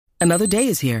Another day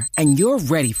is here, and you're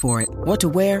ready for it. What to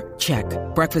wear? Check.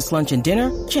 Breakfast, lunch, and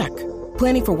dinner? Check.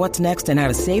 Planning for what's next and how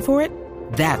to save for it?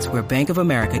 That's where Bank of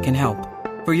America can help.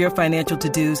 For your financial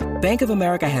to-dos, Bank of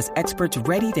America has experts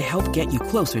ready to help get you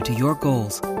closer to your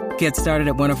goals. Get started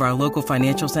at one of our local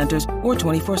financial centers or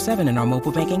 24/7 in our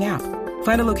mobile banking app.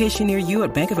 Find a location near you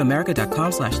at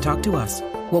bankofamerica.com/talktous.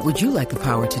 What would you like the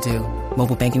power to do?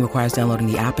 Mobile banking requires downloading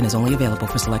the app and is only available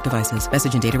for select devices.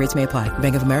 Message and data rates may apply.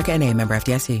 Bank of America N.A., member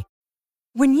FDIC.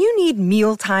 When you need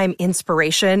mealtime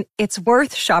inspiration, it's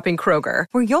worth shopping Kroger,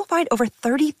 where you'll find over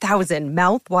 30,000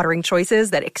 mouth-watering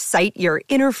choices that excite your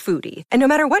inner foodie. And no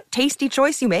matter what tasty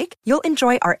choice you make, you'll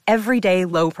enjoy our everyday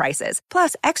low prices,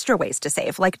 plus extra ways to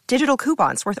save, like digital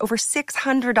coupons worth over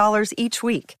 $600 each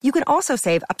week. You can also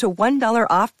save up to $1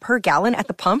 off per gallon at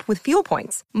the pump with fuel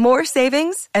points. More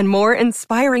savings and more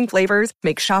inspiring flavors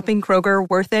make shopping Kroger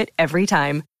worth it every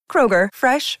time. Kroger,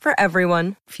 fresh for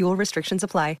everyone. Fuel restrictions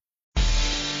apply.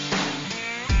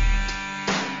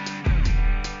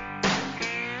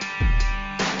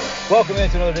 Welcome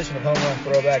into another edition of Home Run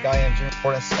Throwback. I am Jim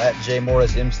Morris at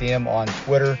JMorrisMCM on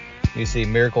Twitter. You see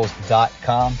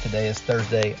miracles.com. Today is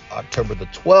Thursday, October the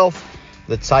 12th.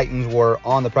 The Titans were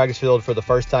on the practice field for the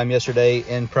first time yesterday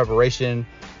in preparation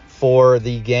for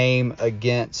the game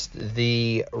against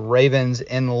the Ravens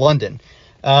in London.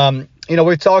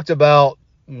 We've talked about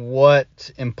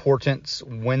what importance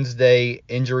Wednesday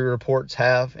injury reports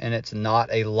have, and it's not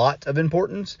a lot of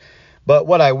importance. But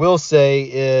what I will say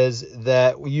is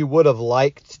that you would have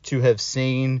liked to have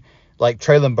seen, like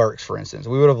Treylon Burks, for instance.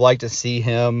 We would have liked to see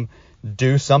him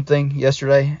do something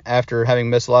yesterday after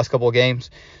having missed the last couple of games.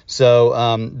 So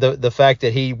the fact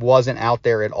that he wasn't out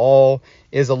there at all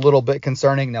is a little bit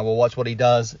concerning. Now we'll watch what he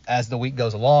does as the week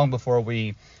goes along before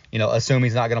we, assume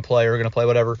he's not going to play or going to play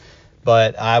whatever.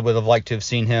 But I would have liked to have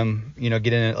seen him,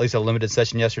 get in at least a limited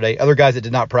session yesterday. Other guys that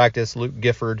did not practice: Luke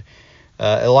Gifford,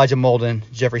 Elijah Molden,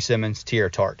 Jeffrey Simmons,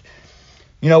 Teair Tart.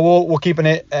 We'll keep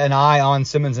an eye on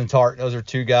Simmons and Tart. Those are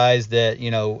two guys that,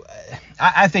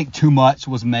 I think too much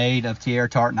was made of Teair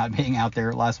Tart not being out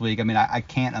there last week. I mean, I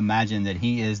can't imagine that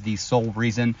he is the sole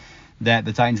reason that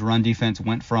the Titans' run defense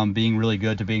went from being really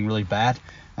good to being really bad.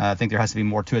 I think there has to be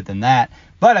more to it than that.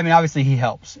 But, obviously he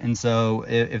helps. And so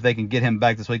if they can get him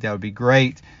back this week, that would be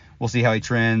great. We'll see how he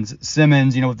trends.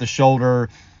 Simmons, with the shoulder,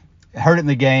 hurt it in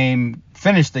the game,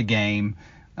 finished the game.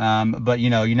 But,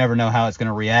 you never know how it's going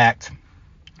to react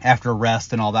after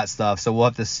rest and all that stuff. So we'll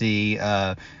have to see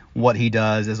what he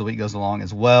does as the week goes along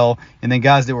as well. And then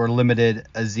guys that were limited: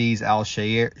 Azeez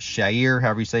Al-Shaair,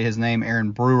 however you say his name,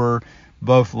 Aaron Brewer,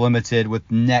 both limited with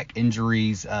neck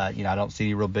injuries. I don't see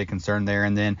any real big concern there.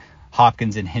 And then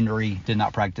Hopkins and Henry did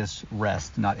not practice,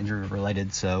 rest, not injury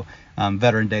related. So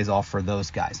veteran days off for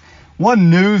those guys. One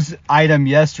news item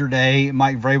yesterday: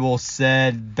 Mike Vrabel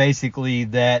said basically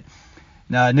that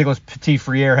Nicholas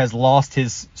Petit-Frere has lost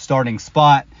his starting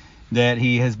spot, that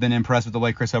he has been impressed with the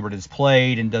way Chris Hubbard has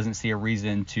played and doesn't see a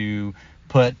reason to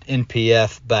put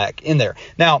NPF back in there.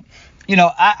 Now,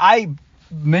 I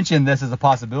mentioned this as a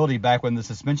possibility back when the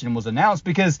suspension was announced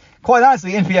because, quite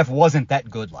honestly, NPF wasn't that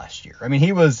good last year. I mean,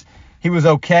 he was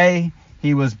okay.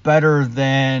 He was better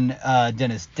than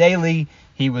Dennis Daly.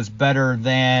 He was better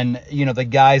than, the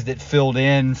guys that filled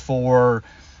in for,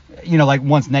 like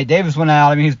once Nate Davis went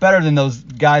out. I mean, he's better than those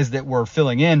guys that were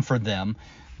filling in for them.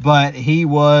 But he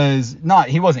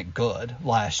wasn't good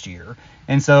last year.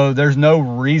 And so there's no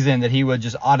reason that he would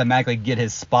just automatically get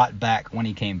his spot back when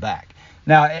he came back.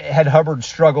 Now, had Hubbard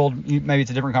struggled, maybe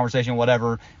it's a different conversation,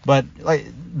 whatever. But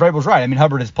Vrabel's right. I mean,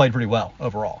 Hubbard has played pretty well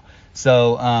overall.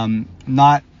 So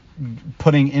not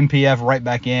putting NPF right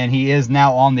back in. He is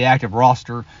now on the active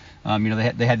roster.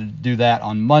 They had to do that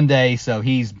on Monday, so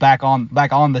he's back on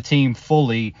the team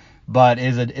fully, but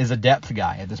is a depth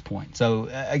guy at this point. So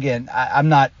again, I'm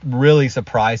not really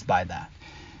surprised by that.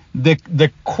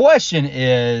 The question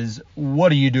is, what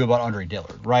do you do about Andre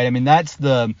Dillard, right? I mean,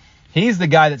 he's the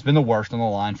guy that's been the worst on the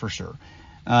line for sure.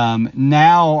 And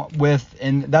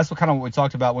that's what we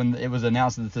talked about when it was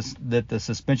announced that the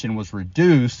suspension was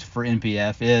reduced for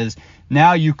NPF, is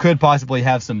now you could possibly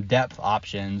have some depth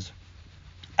options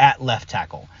at left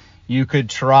tackle. You could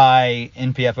try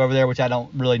NPF over there, which I don't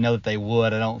really know that they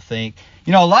would. I don't think.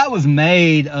 A lot was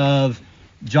made of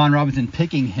John Robinson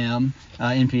picking him,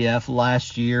 NPF,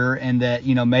 last year, and that,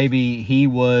 maybe he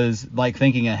was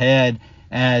thinking ahead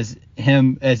as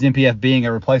NPF being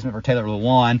a replacement for Taylor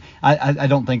Lewan. I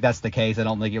don't think that's the case. I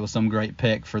don't think it was some great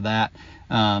pick for that.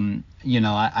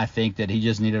 I think that he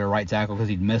just needed a right tackle because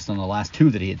he'd missed on the last two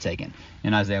that he had taken,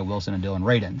 in Isaiah Wilson and Dylan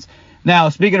Radins. Now,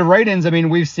 speaking of Radins, I mean,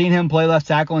 we've seen him play left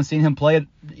tackle and seen him play it,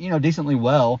 decently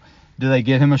well. Do they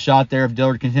give him a shot there if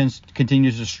Dillard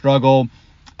continues to struggle?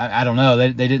 I don't know.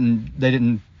 They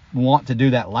didn't want to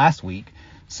do that last week.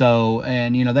 So,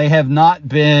 and they have not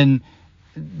been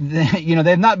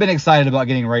excited about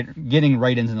getting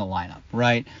Radunz in the lineup,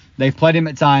 right? They've played him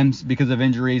at times because of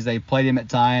injuries. They've played him at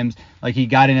times like he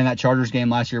got in that Chargers game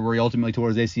last year where he ultimately tore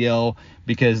his ACL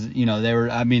because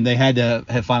they had to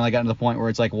have finally gotten to the point where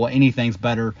it's like, well, anything's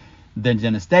better than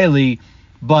Dennis Daly.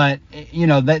 But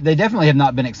they definitely have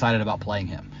not been excited about playing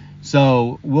him.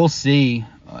 So we'll see,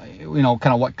 kind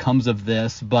of what comes of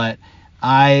this. But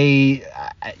maybe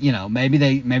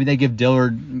they give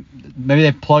Dillard, maybe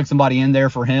they plug somebody in there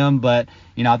for him. But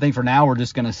I think for now we're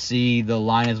just going to see the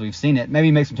line as we've seen it. Maybe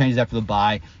make some changes after the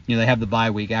bye. They have the bye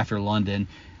week after London.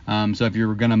 So if you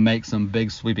were going to make some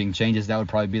big sweeping changes, that would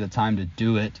probably be the time to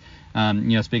do it.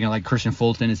 Speaking of like Christian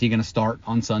Fulton, is he going to start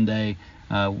on Sunday?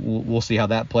 We'll see how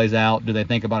that plays out. Do they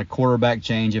think about a quarterback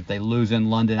change if they lose in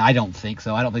London? I don't think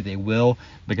so. I don't think they will,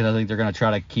 because I think they're going to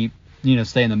try to keep,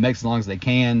 stay in the mix as long as they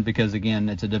can, because again,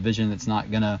 it's a division that's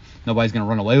nobody's going to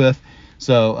run away with.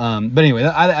 So, but anyway,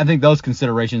 I think those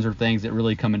considerations are things that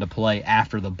really come into play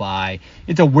after the bye.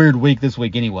 It's a weird week this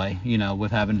week anyway,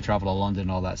 with having to travel to London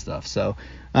and all that stuff. So,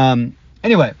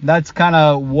 anyway, that's kind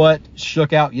of what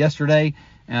shook out yesterday.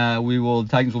 The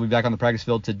Titans will be back on the practice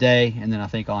field today, and then I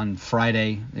think on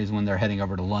Friday is when they're heading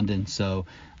over to London. So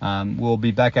we'll be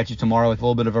back at you tomorrow with a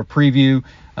little bit of a preview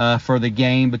for the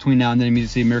game. Between now and then,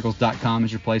 MusicCityMiracles.com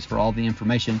is your place for all the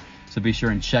information. So be sure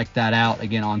and check that out,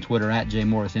 again, on Twitter at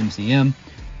JMorrisMCM.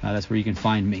 That's where you can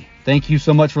find me. Thank you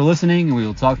so much for listening, and we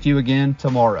will talk to you again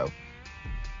tomorrow.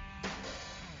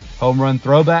 Home Run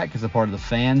Throwback is a part of the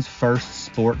Fans First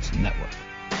Sports Network.